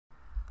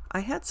I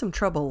had some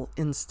trouble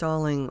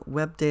installing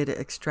Web Data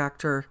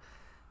Extractor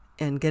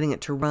and getting it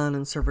to run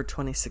in Server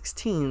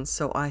 2016,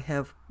 so I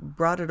have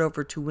brought it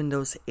over to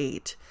Windows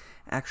 8,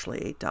 actually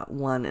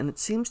 8.1, and it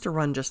seems to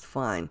run just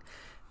fine.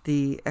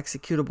 The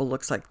executable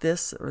looks like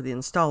this, or the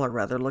installer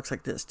rather, looks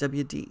like this,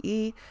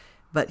 WDE,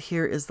 but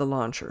here is the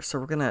launcher. So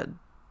we're going to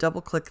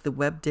double-click the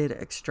Web Data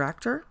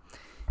Extractor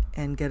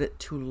and get it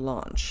to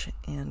launch.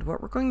 And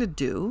what we're going to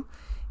do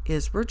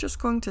is we're just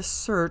going to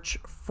search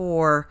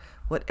for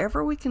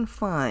whatever we can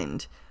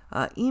find,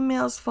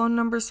 emails, phone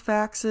numbers,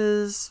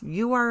 faxes,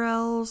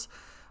 URLs,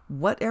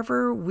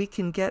 whatever we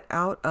can get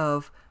out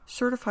of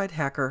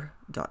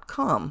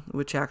certifiedhacker.com,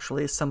 which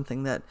actually is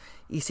something that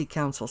EC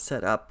Council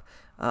set up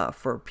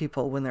for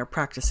people when they're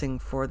practicing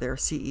for their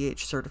CEH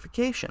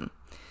certification.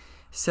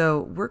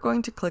 So we're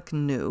going to click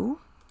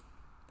New,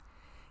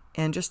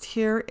 and just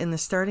here in the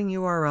starting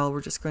URL,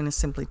 we're just going to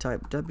simply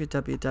type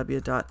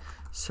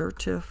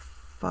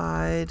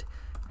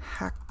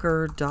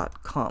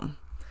www.certifiedhacker.com.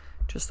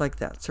 Just like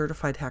that,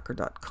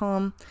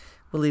 certifiedhacker.com.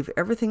 We'll leave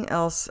everything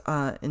else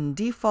in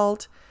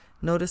default.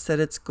 Notice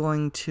that it's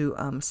going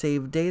to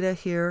save data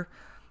here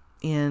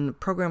in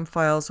program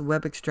files,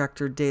 web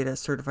extractor data,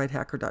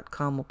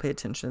 certifiedhacker.com. We'll pay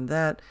attention to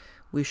that.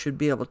 We should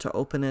be able to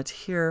open it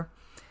here.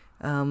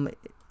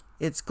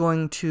 It's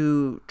going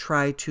to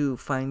try to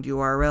find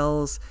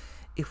URLs.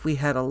 If we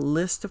had a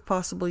list of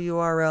possible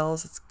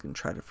URLs, it's going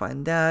to try to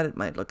find that. It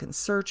might look in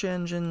search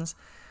engines.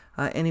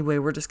 Anyway,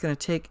 we're just going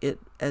to take it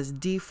as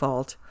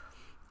default,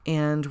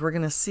 and we're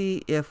going to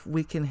see if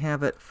we can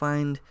have it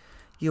find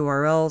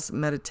URLs,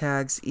 meta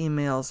tags,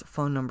 emails,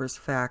 phone numbers,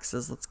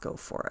 faxes. Let's go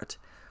for it.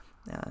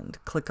 And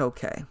click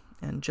OK.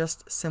 And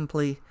just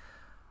simply,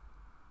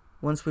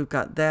 once we've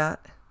got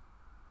that,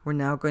 we're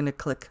now going to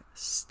click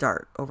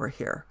Start over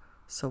here.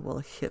 So we'll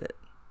hit it.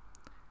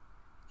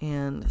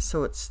 And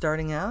so it's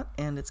starting out,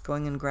 and it's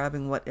going and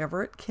grabbing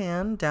whatever it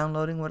can,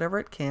 downloading whatever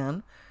it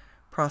can,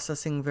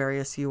 processing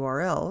various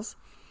URLs.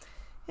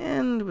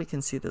 And we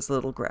can see this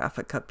little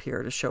graphic up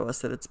here to show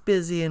us that it's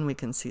busy, and we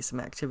can see some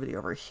activity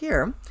over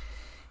here.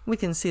 We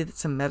can see that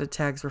some meta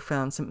tags were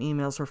found, some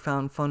emails were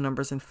found, phone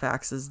numbers and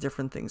faxes,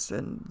 different things,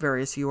 and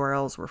various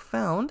URLs were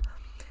found.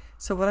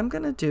 So what I'm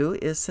going to do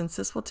is, since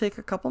this will take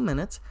a couple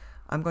minutes,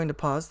 I'm going to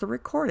pause the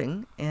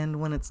recording, and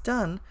when it's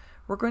done,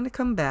 we're going to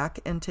come back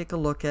and take a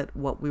look at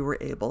what we were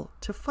able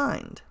to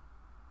find.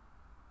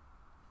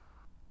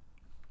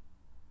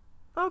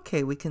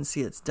 Okay, we can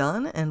see it's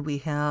done, and we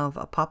have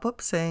a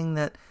pop-up saying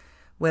that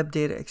Web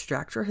Data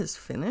Extractor has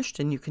finished,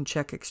 and you can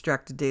check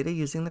extracted data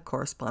using the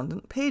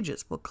correspondent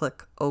pages. We'll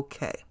click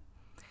OK.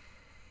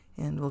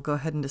 And we'll go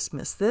ahead and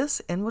dismiss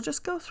this, and we'll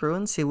just go through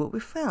and see what we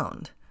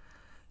found.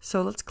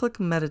 So let's click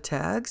Meta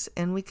Tags,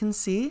 and we can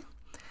see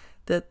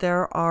that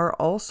there are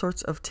all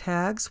sorts of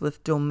tags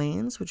with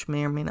domains, which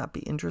may or may not be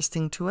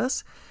interesting to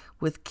us,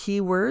 with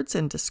keywords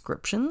and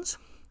descriptions.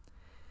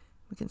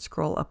 We can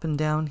scroll up and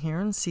down here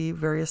and see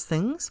various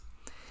things.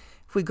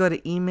 If we go to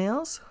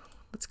emails,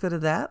 let's go to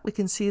that. We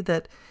can see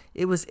that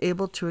it was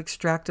able to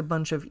extract a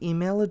bunch of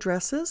email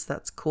addresses.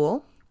 That's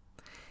cool.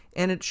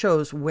 And it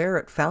shows where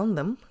it found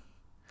them.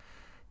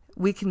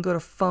 We can go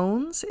to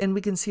phones, and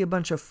we can see a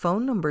bunch of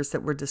phone numbers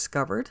that were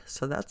discovered.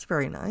 So that's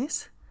very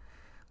nice.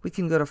 We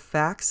can go to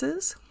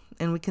faxes,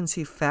 and we can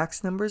see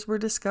fax numbers were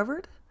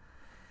discovered.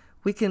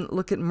 We can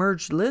look at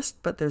merged list,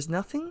 but there's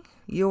nothing.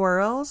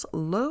 URLs,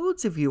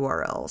 loads of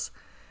URLs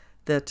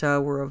that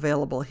were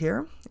available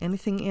here.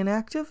 Anything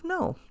inactive?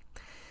 No.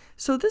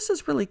 So this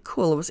is really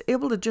cool. It was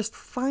able to just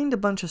find a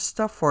bunch of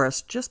stuff for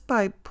us just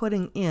by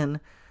putting in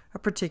a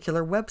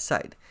particular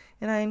website.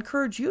 And I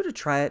encourage you to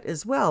try it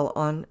as well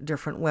on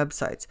different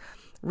websites.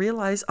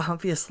 Realize,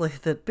 obviously,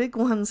 that big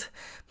ones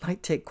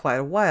might take quite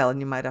a while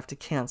and you might have to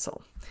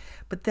cancel.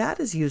 But that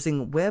is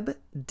using Web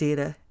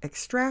Data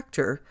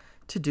Extractor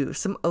to do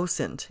some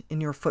OSINT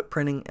in your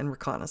footprinting and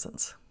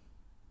reconnaissance.